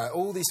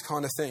all these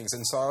kind of things.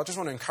 And so I just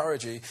want to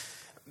encourage you,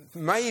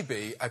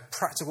 maybe a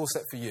practical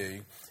step for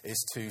you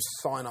is to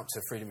sign up to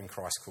the Freedom in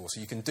Christ course.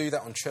 You can do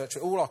that on church.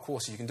 All our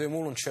courses, you can do them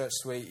all on Church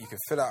Suite. You can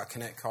fill out a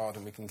Connect card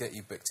and we can get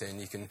you booked in.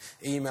 You can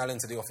email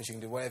into the office. You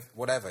can do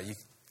whatever. You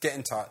get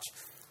in touch.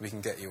 We can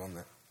get you on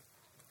that.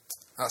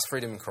 That's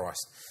Freedom in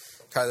Christ.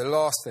 Okay, the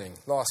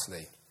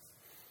lastly.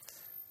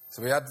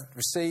 So we had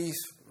receive,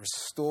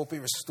 restore, be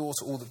restored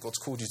to all that God's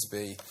called you to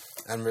be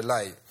and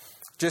relate.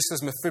 Just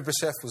as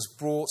Mephibosheth was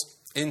brought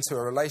into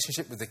a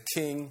relationship with the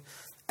king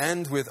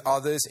and with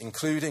others,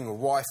 including a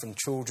wife and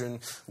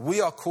children,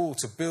 we are called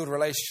to build a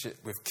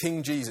relationship with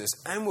King Jesus,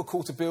 and we're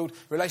called to build a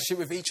relationship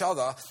with each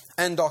other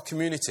and our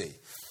community.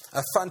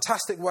 A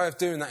fantastic way of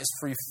doing that is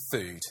through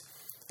food,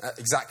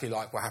 exactly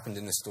like what happened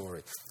in this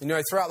story. You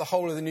know, throughout the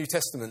whole of the New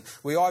Testament,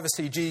 we either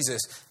see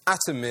Jesus at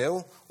a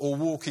meal or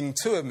walking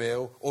to a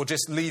meal or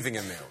just leaving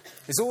a meal.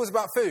 It's always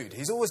about food.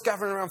 He's always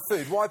gathering around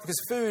food. Why? Because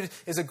food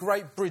is a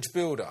great bridge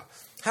builder.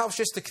 Helps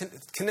just to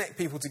connect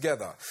people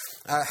together.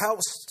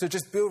 Helps to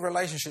just build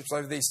relationships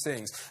over these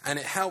things. And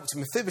it helped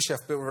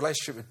Mephibosheth build a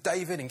relationship with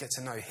David and get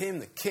to know him,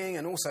 the king,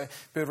 and also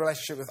build a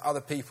relationship with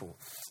other people.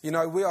 You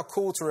know, we are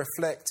called to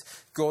reflect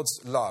God's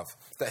love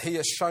that He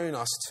has shown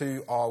us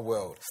to our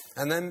world.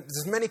 And then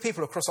there's many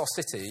people across our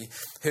city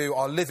who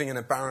are living in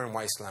a barren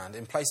wasteland,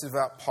 in places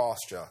without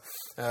pasture.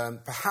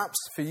 Perhaps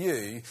for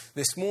you,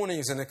 this morning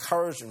is an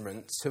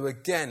encouragement to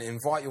again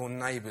invite your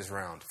neighbours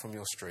round from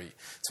your street,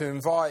 to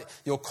invite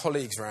your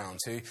colleagues colleagues around,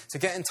 to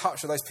get in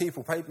touch with those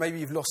people maybe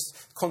you've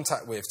lost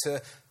contact with,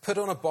 to put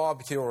on a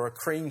barbecue or a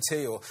cream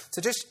tea, or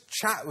to just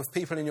chat with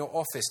people in your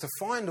office, to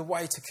find a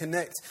way to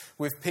connect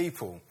with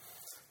people.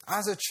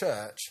 As a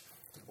church,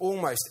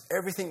 almost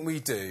everything we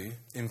do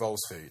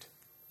involves food.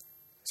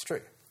 It's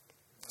true.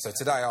 So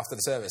today, after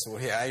the service, we'll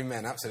hear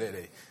amen,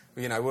 absolutely.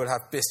 We'll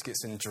have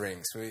biscuits and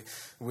drinks.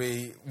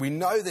 We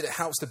know that it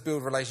helps to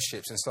build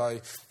relationships. And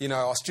so,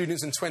 our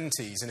students in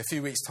 20s, in a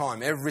few weeks'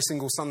 time, every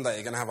single Sunday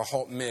are going to have a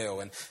hot meal.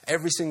 And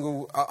every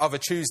single other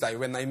Tuesday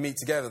when they meet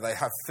together, they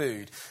have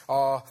food.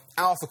 Our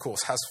Alpha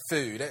course has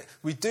food.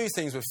 We do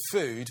things with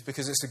food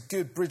because it's a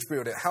good bridge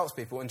builder. It helps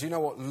people. And do you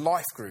know what?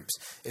 Life groups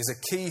is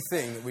a key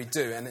thing that we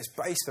do, and it's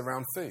based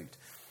around food.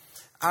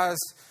 As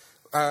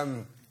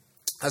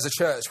a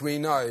church, we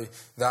know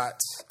that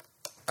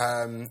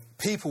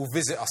people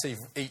visit us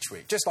each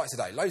week, just like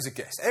today, loads of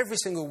guests. Every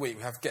single week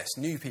we have guests,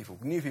 new people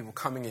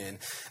coming in.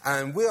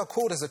 And we are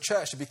called as a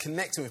church to be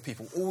connecting with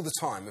people all the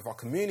time, with our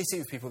community,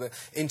 with people that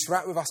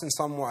interact with us in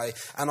some way.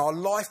 And our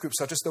life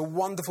groups are just a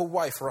wonderful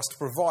way for us to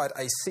provide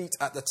a seat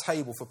at the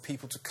table for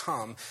people to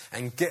come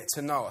and get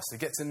to know us, to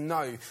get to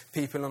know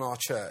people in our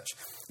church.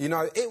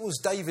 It was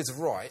David's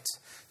right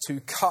to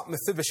cut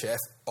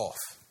Mephibosheth off.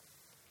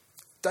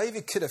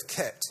 David could have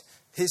kept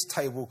his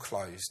table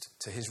closed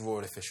to his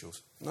royal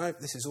officials. No,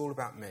 this is all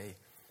about me,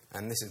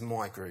 and this is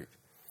my group.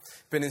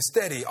 But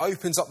instead, he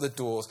opens up the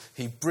doors,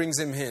 he brings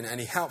him in, and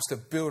he helps to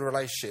build a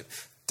relationship.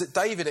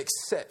 David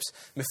accepts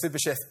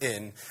Mephibosheth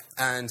in,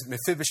 and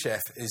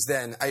Mephibosheth is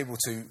then able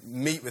to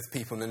meet with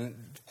people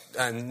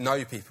and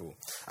know people.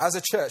 As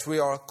a church, we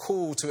are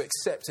called to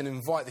accept and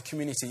invite the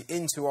community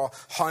into our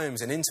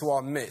homes and into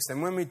our midst.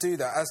 And when we do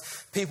that,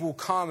 as people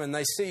come and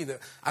they see that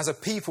as a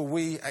people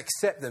we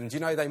accept them,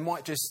 they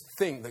might just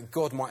think that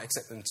God might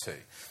accept them too.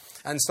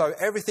 And so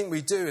everything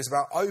we do is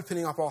about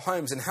opening up our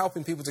homes and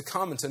helping people to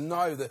come and to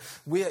know that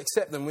we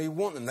accept them, we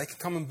want them. They can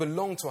come and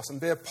belong to us and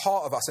be a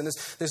part of us. And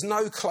there's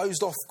no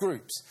closed off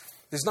groups.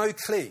 There's no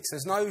cliques.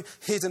 There's no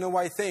hidden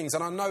away things.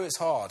 And I know it's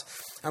hard.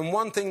 And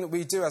one thing that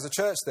we do as a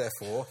church,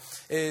 therefore,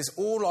 is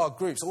all our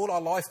groups, all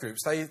our life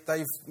groups,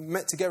 they've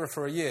met together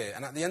for a year.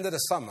 And at the end of the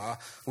summer,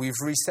 we've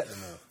reset them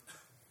all.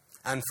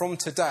 And from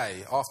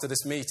today, after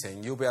this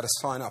meeting, you'll be able to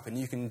sign up and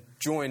you can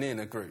join in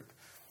a group.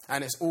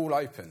 And it's all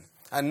open.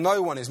 And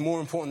no one is more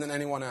important than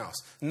anyone else.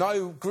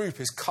 No group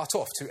is cut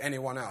off to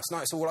anyone else. No,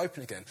 it's all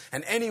open again.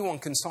 And anyone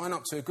can sign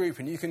up to a group,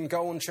 and you can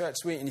go on Church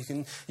Suite and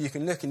you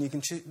can look and you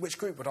can choose which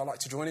group would I like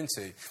to join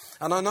into.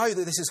 And I know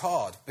that this is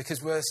hard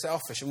because we're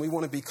selfish and we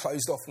want to be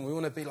closed off and we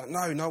want to be like,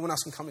 no one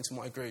else can come into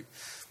my group.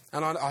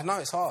 And I know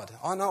it's hard.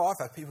 I know I've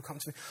had people come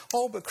to me,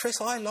 but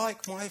Chris, I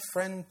like my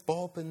friend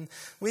Bob and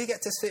we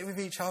get to sit with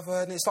each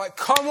other. And it's like,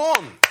 come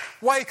on,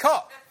 wake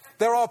up.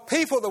 There are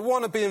people that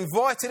want to be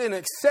invited and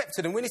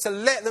accepted, and we need to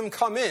let them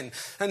come in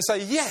and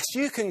say, yes,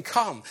 you can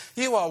come.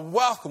 You are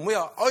welcome. We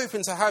are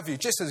open to have you,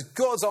 just as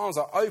God's arms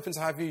are open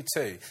to have you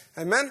too.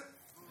 Amen?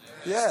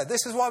 Yeah,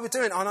 this is why we're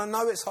doing it, and I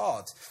know it's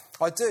hard.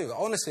 I do.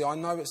 Honestly, I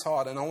know it's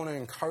hard, and I want to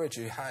encourage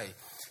you, hey,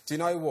 do you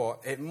know what?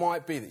 It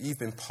might be that you've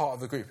been part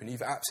of a group and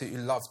you've absolutely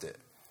loved it.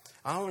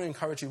 And I want to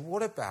encourage you,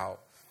 what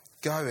about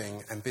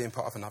going and being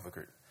part of another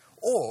group?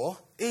 Or,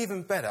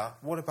 even better,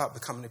 what about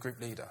becoming a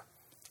group leader?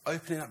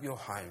 Opening up your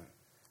home.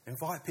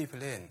 Invite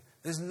people in.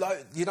 There's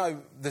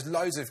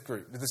loads of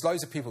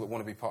people that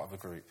want to be part of a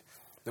group,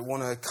 that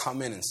want to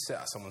come in and sit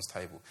at someone's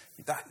table.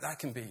 That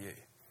can be you.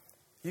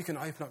 You can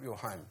open up your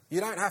home.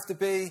 You don't have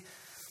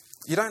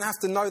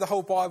to know the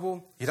whole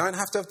Bible. You don't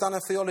have to have done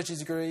a theology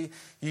degree.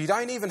 You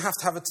don't even have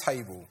to have a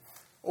table.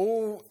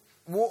 All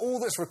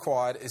that's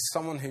required is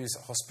someone who's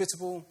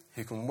hospitable,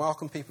 who can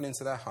welcome people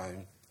into their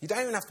home. You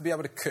don't even have to be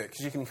able to cook,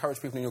 because you can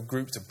encourage people in your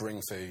group to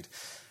bring food.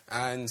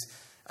 And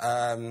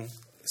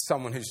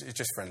someone who's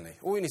just friendly.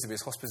 All you need to be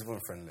is hospitable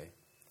and friendly.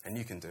 And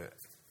you can do it.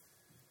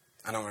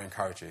 And I want to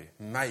encourage you.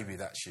 Maybe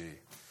that's you.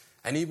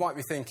 And you might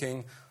be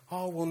thinking,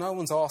 no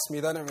one's asked me.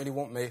 They don't really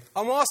want me.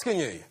 I'm asking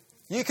you.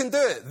 You can do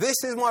it. This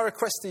is my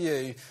request to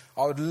you.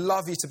 I would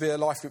love you to be a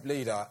life group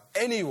leader.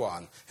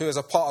 Anyone who is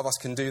a part of us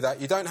can do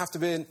that. You don't have to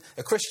be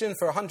a Christian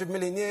for 100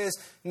 million years.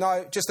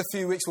 No, just a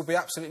few weeks will be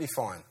absolutely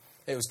fine.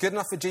 It was good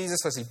enough for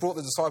Jesus as he brought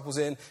the disciples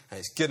in, and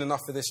it's good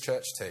enough for this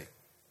church too. Amen.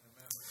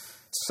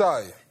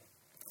 So,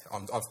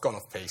 I've gone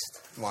off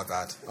piste. My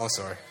bad. I'm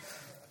sorry.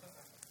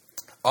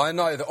 I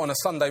know that on a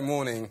Sunday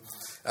morning,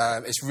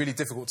 it's really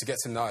difficult to get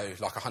to know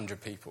like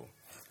 100 people.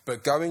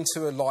 But going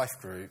to a life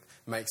group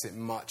makes it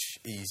much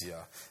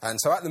easier. And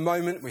so at the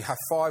moment, we have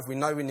 5. We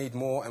know we need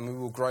more, and we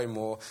will grow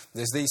more.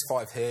 There's these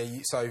 5 here.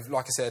 So,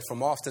 like I said,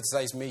 from after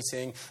today's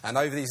meeting and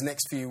over these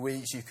next few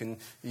weeks, you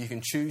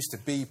can choose to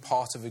be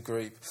part of a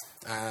group.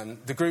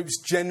 The groups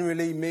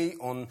generally meet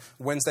on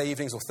Wednesday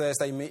evenings or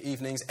Thursday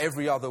evenings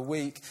every other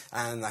week,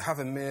 and they have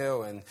a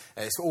meal, and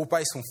it's all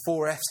based on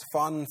 4 F's: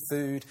 fun,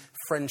 food,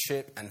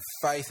 friendship, and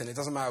faith. And it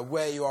doesn't matter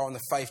where you are on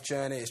the faith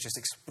journey, it's just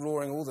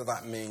exploring all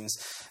that means.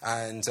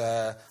 And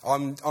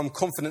I'm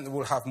confident that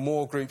we'll have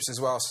more groups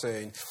as well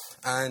soon.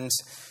 And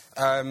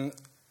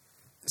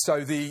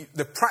So the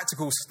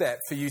practical step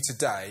for you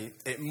today,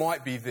 it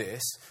might be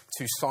this,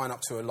 to sign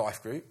up to a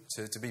life group,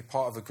 to be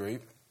part of a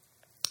group,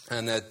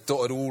 and they're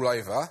dotted all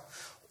over.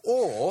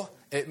 Or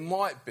it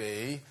might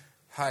be,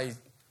 hey,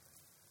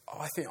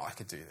 I think I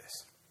could do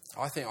this.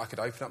 I think I could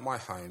open up my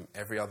home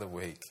every other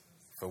week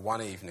for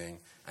one evening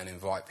and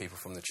invite people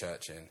from the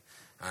church in.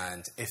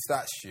 And if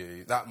that's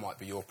you, that might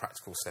be your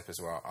practical step as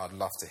well. I'd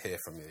love to hear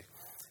from you.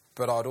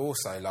 But I'd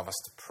also love us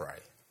to pray.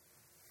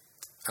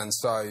 And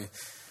so,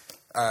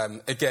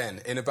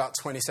 again, in about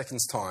 20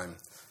 seconds' time,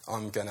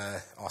 I'm going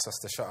to ask us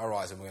to shut our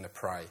eyes and we're going to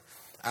pray.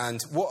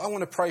 And what I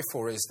want to pray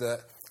for is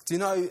that, do you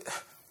know,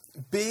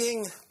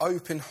 being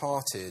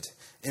open-hearted,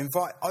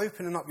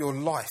 opening up your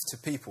life to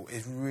people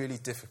is really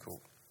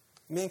difficult.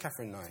 Me and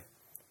Catherine know.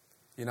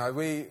 You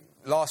know,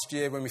 last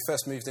year when we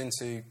first moved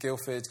into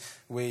Guildford,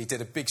 we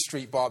did a big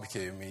street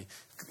barbecue and we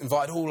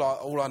invited all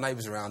our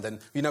neighbours around. And,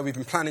 you know, we've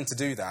been planning to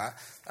do that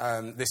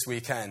this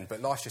weekend,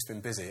 but life's just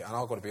been busy. And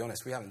I've got to be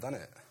honest, we haven't done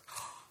it.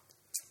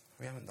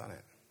 We haven't done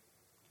it.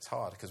 It's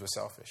hard because we're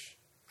selfish.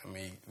 And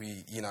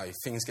we you know,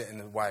 things get in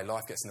the way,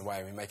 life gets in the way,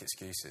 and we make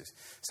excuses.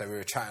 So we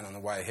were chatting on the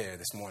way here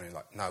this morning,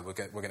 like, no, we're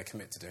going to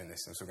commit to doing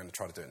this, and so we're going to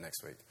try to do it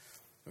next week.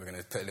 We're going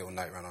to put a little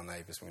note around our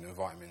neighbours. We're going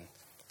to invite them in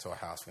to our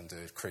house. We're going to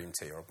do a cream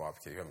tea or a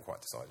barbecue. We haven't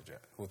quite decided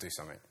yet. We'll do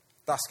something.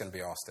 That's going to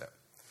be our step.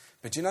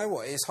 But do you know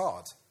what? It is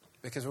hard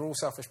because we're all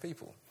selfish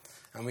people.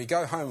 And we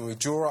go home and we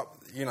draw up,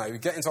 you know, we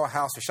get into our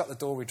house, we shut the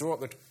door, we draw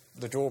up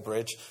the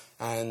drawbridge,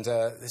 and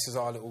this is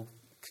our little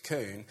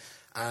cocoon.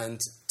 And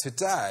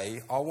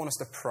today, I want us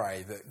to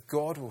pray that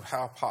God will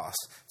help us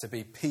to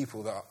be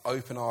people that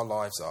open our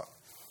lives up,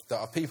 that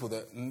are people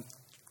that,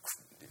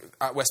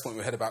 at West Point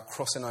we heard about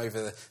crossing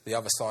over the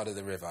other side of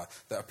the river,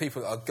 that are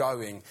people that are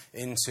going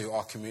into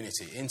our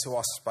community, into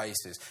our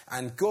spaces.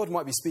 And God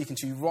might be speaking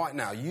to you right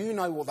now. You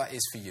know what that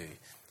is for you.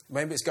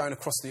 Maybe it's going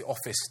across the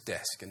office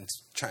desk and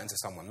chatting to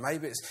someone.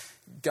 Maybe it's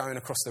going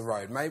across the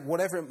road.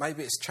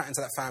 Maybe it's chatting to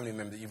that family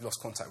member that you've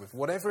lost contact with.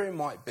 Whatever it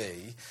might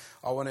be,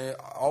 I want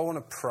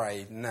to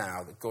pray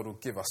now that God will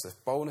give us the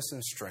boldness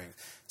and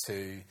strength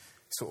to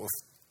sort of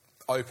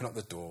open up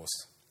the doors,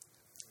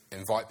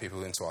 invite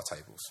people into our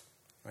tables.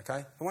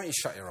 Okay? I want you to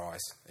shut your eyes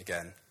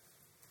again.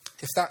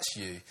 If that's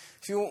you,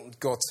 if you want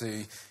God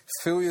to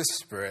fill your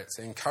spirit,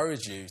 to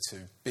encourage you to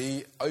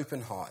be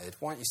open-hearted,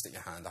 why don't you stick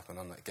your hand up? And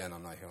again, I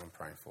know who I'm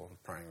praying for, I'm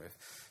praying with.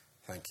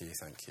 Thank you,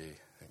 thank you,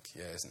 thank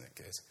you. Yeah, isn't it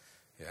good?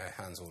 Yeah,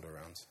 hands all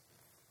around.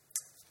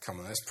 Come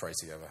on, let's pray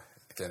together.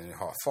 Again in your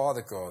heart.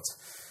 Father God,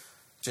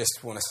 just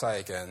want to say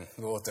again,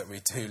 Lord, that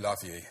we do love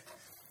you.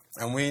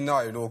 And we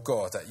know, Lord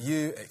God, that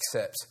you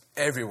accept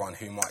everyone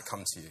who might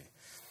come to you.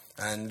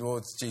 And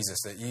Lord Jesus,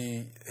 that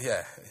you,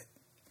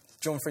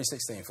 John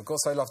 3:16, for God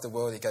so loved the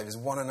world, he gave his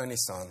one and only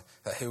Son,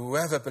 that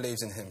whoever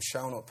believes in him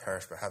shall not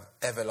perish but have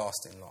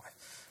everlasting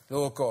life.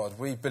 Lord God,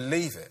 we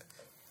believe it.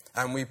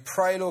 And we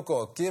pray, Lord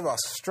God, give us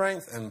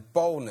strength and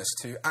boldness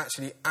to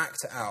actually act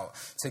it out,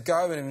 to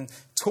go and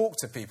talk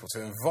to people,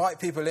 to invite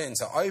people in,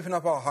 to open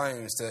up our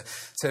homes,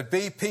 to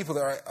be people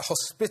that are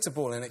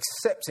hospitable and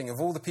accepting of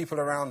all the people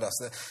around us,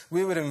 that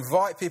we would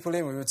invite people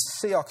in, we would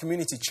see our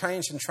community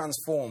changed and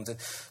transformed. And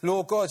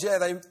Lord God,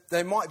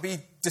 they might be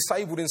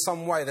disabled in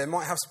some way, they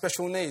might have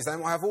special needs, they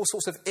might have all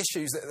sorts of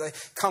issues that they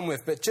come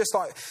with, but just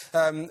like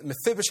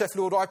Mephibosheth,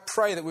 Lord, I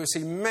pray that we'll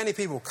see many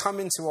people come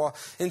into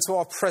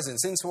our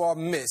presence, into our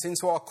midst,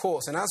 into our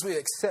courts, and as we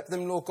accept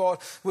them, Lord God,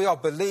 we are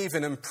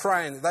believing and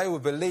praying that they will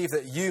believe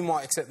that you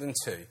might accept them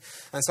too.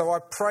 And so I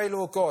pray,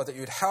 Lord God, that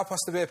you'd help us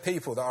to be a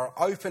people that are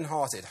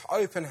open-hearted,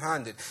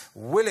 open-handed,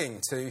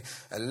 willing to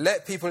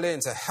let people in,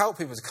 to help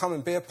people to come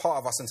and be a part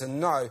of us and to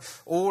know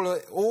all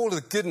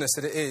the goodness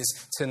that it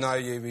is to know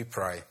you, we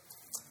pray.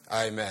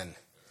 Amen.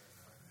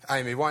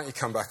 Amy, why don't you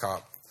come back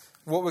up?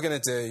 What we're going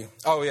to do...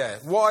 Oh, yeah.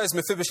 Why is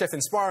Mephibosheth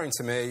inspiring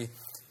to me?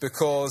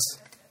 Because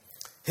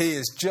he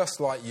is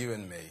just like you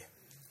and me.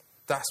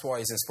 That's why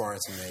he's inspiring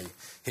to me.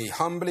 He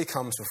humbly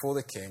comes before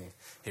the king.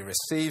 He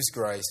receives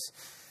grace.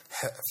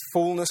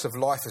 Fullness of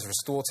life is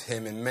restored to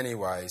him in many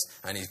ways.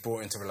 And he's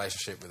brought into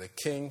relationship with the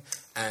king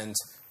and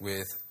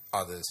with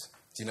others.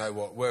 Do you know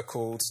what? We're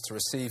called to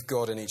receive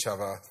God in each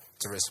other,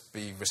 to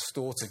be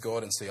restored to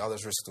God and see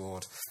others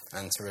restored,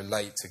 and to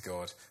relate to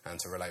God and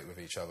to relate with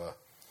each other.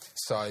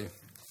 So,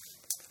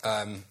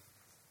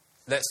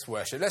 let's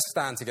worship. Let's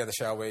stand together,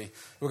 shall we?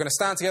 We're going to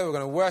stand together, we're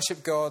going to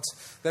worship God,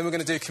 then we're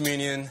going to do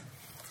communion,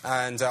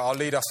 and I'll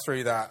lead us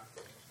through that,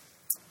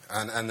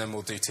 and then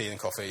we'll do tea and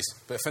coffees.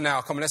 But for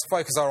now, come on, let's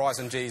focus our eyes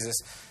on Jesus.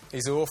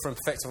 He's the author and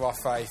perfecter of our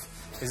faith.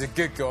 He's a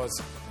good God.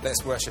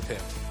 Let's worship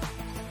him.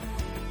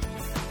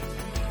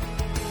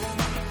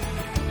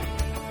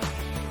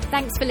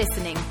 Thanks for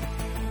listening.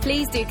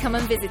 Please do come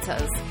and visit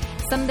us.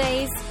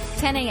 Sundays,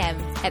 10 a.m.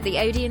 at the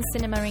Odeon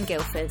Cinema in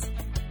Guildford.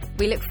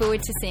 We look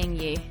forward to seeing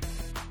you.